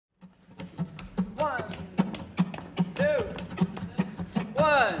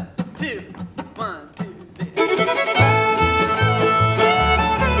two, 1, 2, 3.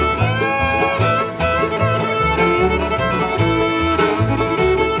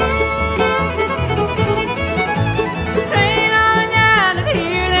 Train on down and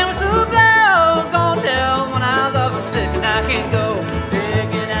hear them whistle blow. Gonna tell when I love 'em, sick and I can't go. Sick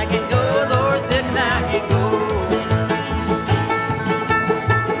and I can't go, Lord, sick and I can't go.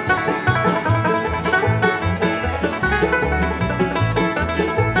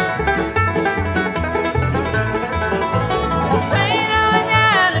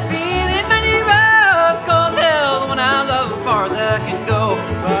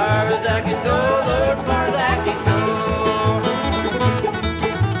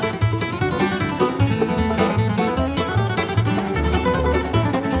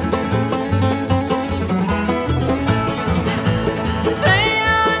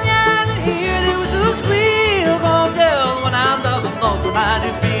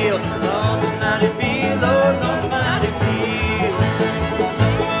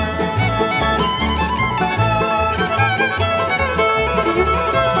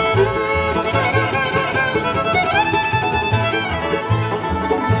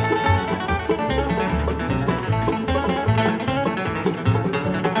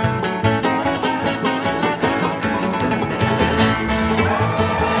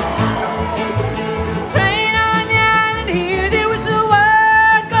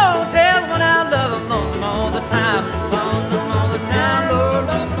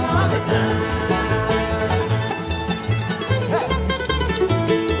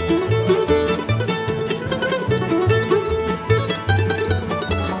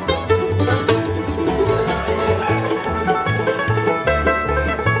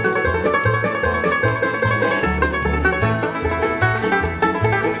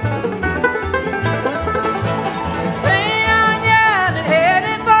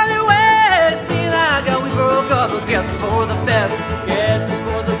 For the best, guess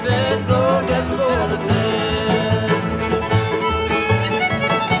for the best, Lord, guess for the best.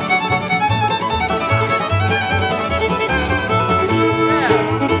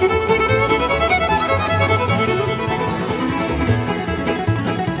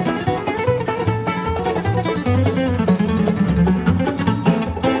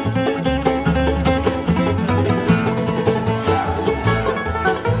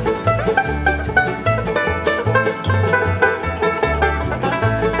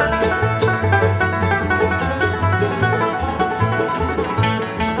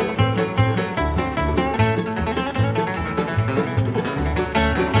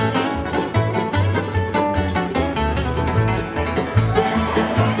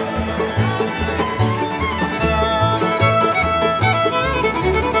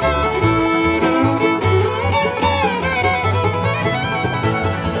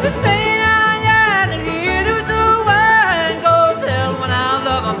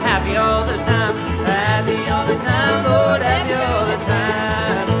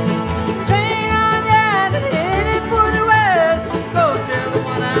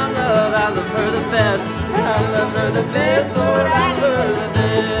 I love her the best, Lord, I love her the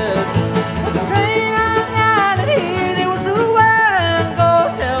best. Train on down and hear there was a wine. Go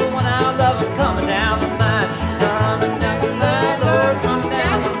tell when I love her coming down the line. Coming down the line, Lord, coming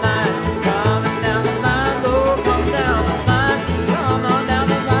down the line. Coming down the line, Lord, coming down the line. Come on down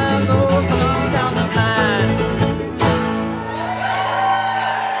the line, Lord, come on down the line.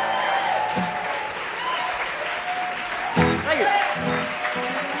 Thank you.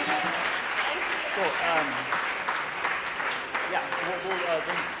 Yeah, we'll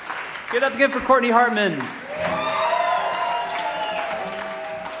give it up again for Courtney Hartman.